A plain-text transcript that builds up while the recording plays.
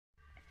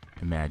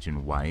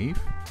Imagine wife,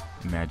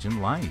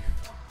 imagine life.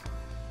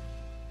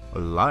 A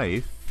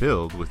life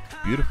filled with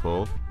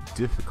beautiful,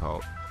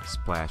 difficult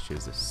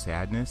splashes of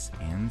sadness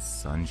and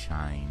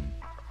sunshine.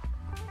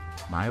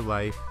 My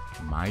life,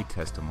 my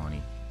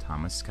testimony,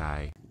 Thomas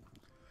Sky.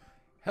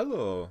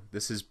 Hello,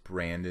 this is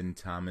Brandon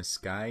Thomas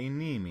Sky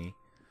Nimi.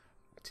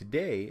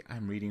 Today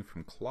I'm reading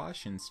from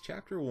Colossians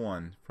chapter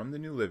 1 from the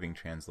New Living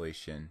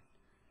Translation,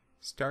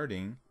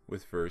 starting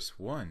with verse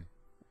 1.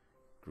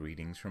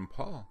 Greetings from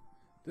Paul.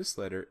 This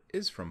letter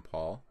is from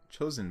Paul,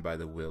 chosen by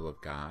the will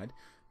of God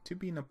to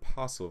be an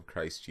apostle of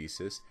Christ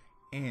Jesus,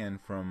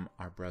 and from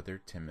our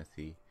brother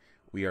Timothy.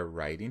 We are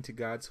writing to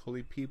God's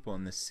holy people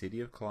in the city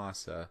of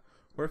Colossae,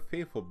 who are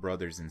faithful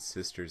brothers and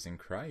sisters in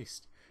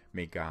Christ.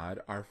 May God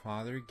our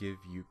Father give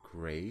you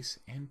grace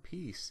and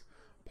peace.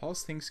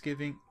 Paul's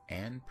thanksgiving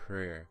and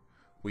prayer.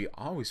 We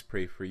always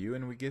pray for you,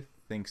 and we give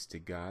thanks to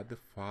God, the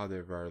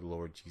Father of our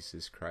Lord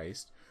Jesus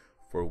Christ,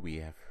 for we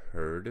have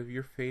heard of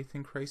your faith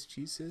in Christ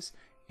Jesus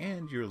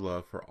and your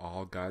love for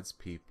all God's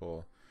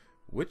people,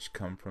 which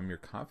come from your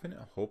confident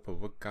hope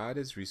of what God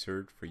has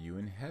reserved for you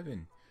in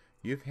heaven.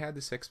 You have had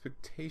this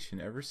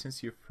expectation ever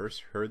since you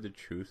first heard the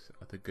truth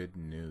of the good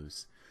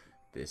news.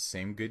 This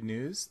same good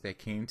news that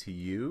came to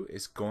you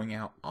is going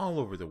out all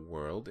over the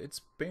world.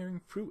 It's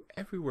bearing fruit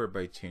everywhere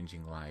by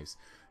changing lives,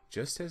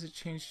 just as it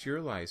changed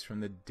your lives from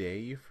the day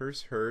you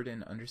first heard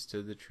and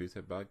understood the truth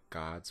about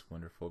God's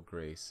wonderful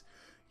grace.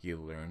 You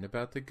learned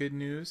about the good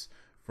news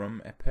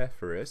from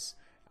Epaphras,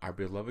 our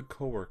beloved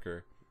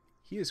co-worker.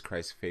 He is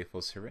Christ's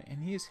faithful servant,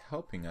 and he is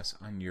helping us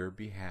on your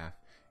behalf.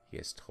 He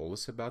has told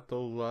us about the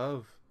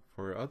love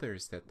for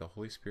others that the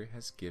Holy Spirit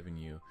has given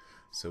you.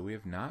 So we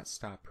have not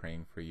stopped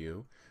praying for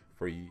you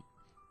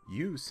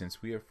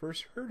since we have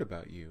first heard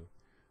about you.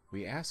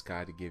 We ask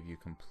God to give you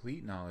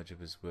complete knowledge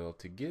of his will,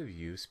 to give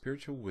you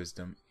spiritual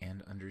wisdom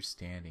and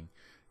understanding.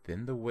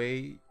 Then the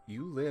way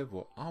you live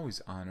will always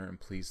honor and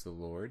please the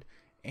Lord,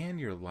 and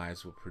your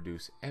lives will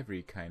produce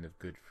every kind of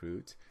good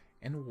fruit.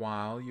 And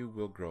while you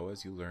will grow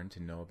as you learn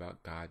to know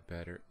about God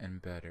better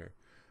and better,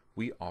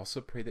 we also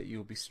pray that you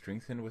will be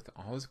strengthened with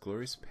all his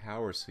glorious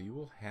power, so you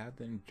will have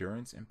the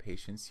endurance and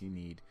patience you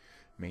need.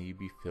 May you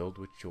be filled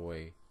with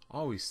joy,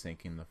 always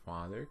thanking the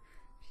Father.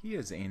 He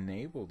has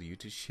enabled you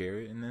to share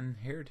in the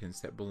inheritance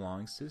that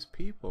belongs to his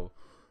people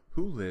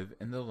who live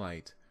in the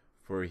light.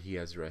 For he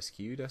has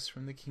rescued us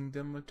from the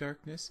kingdom of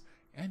darkness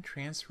and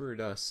transferred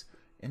us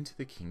into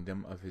the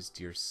kingdom of his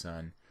dear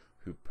Son,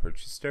 who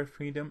purchased our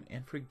freedom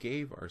and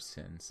forgave our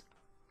sins.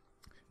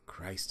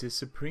 Christ is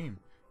supreme.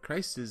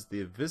 Christ is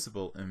the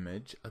visible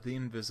image of the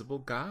invisible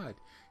God.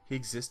 He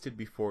existed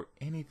before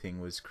anything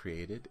was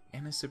created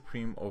and is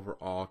supreme over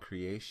all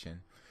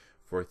creation.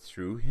 For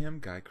through him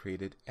God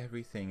created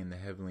everything in the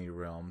heavenly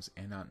realms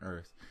and on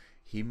earth.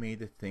 He made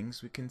the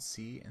things we can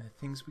see and the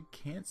things we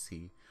can't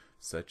see,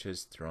 such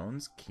as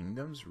thrones,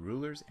 kingdoms,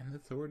 rulers, and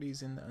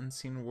authorities in the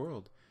unseen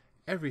world.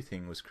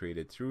 Everything was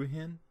created through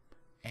him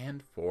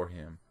and for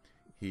him.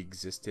 He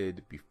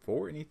existed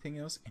before anything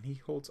else, and he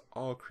holds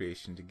all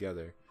creation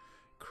together.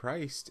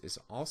 Christ is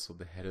also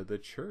the head of the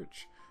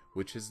church,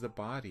 which is the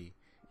body.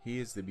 He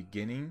is the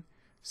beginning,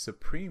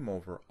 supreme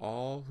over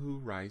all who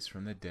rise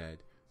from the dead.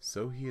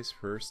 So he is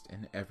first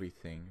in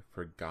everything,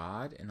 for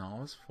God in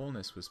all his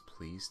fullness was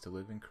pleased to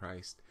live in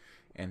Christ,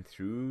 and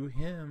through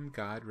him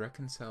God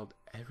reconciled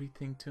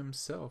everything to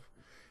himself.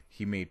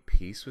 He made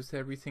peace with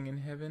everything in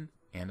heaven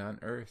and on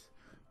earth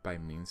by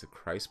means of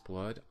Christ's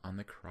blood on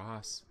the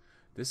cross.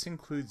 This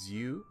includes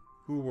you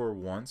who were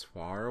once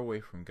far away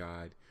from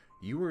God.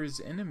 You were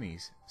his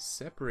enemies,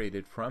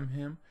 separated from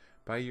him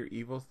by your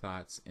evil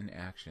thoughts and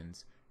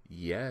actions.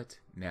 Yet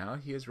now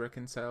he has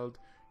reconciled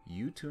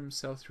you to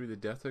himself through the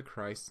death of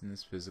Christ in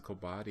his physical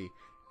body.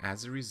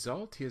 As a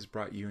result, he has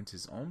brought you into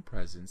his own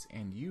presence,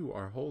 and you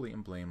are holy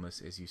and blameless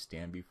as you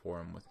stand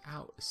before him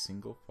without a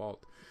single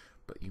fault.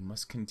 But you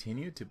must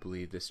continue to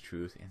believe this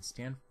truth and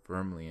stand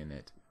firmly in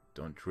it.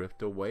 Don't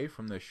drift away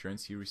from the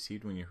assurance you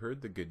received when you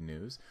heard the good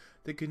news.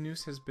 The good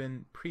news has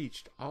been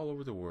preached all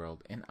over the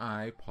world, and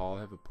I, Paul,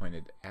 have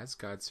appointed as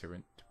God's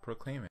servant to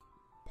proclaim it.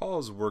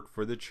 Paul's work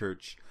for the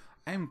church.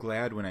 I am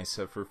glad when I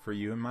suffer for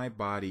you in my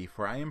body,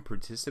 for I am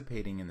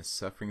participating in the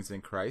sufferings in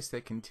Christ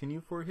that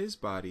continue for his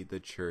body, the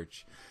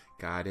church.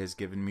 God has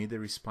given me the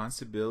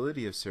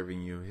responsibility of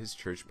serving you, his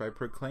church, by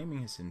proclaiming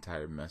his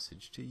entire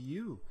message to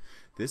you.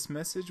 This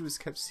message was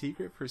kept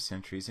secret for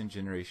centuries and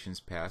generations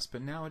past,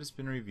 but now it has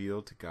been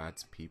revealed to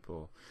God's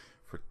people.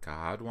 For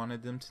God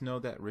wanted them to know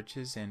that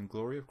riches and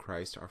glory of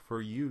Christ are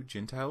for you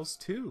Gentiles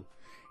too.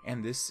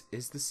 And this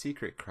is the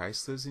secret.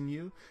 Christ lives in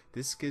you.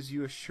 This gives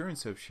you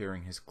assurance of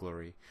sharing his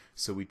glory.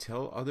 So we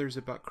tell others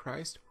about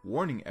Christ,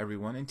 warning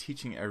everyone and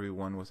teaching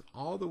everyone with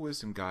all the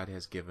wisdom God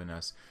has given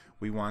us.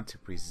 We want to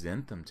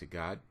present them to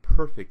God,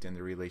 perfect in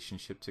their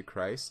relationship to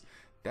Christ.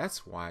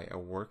 That's why I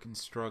work and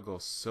struggle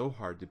so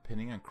hard,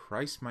 depending on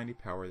Christ's mighty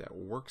power that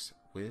works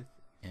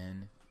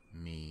within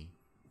me.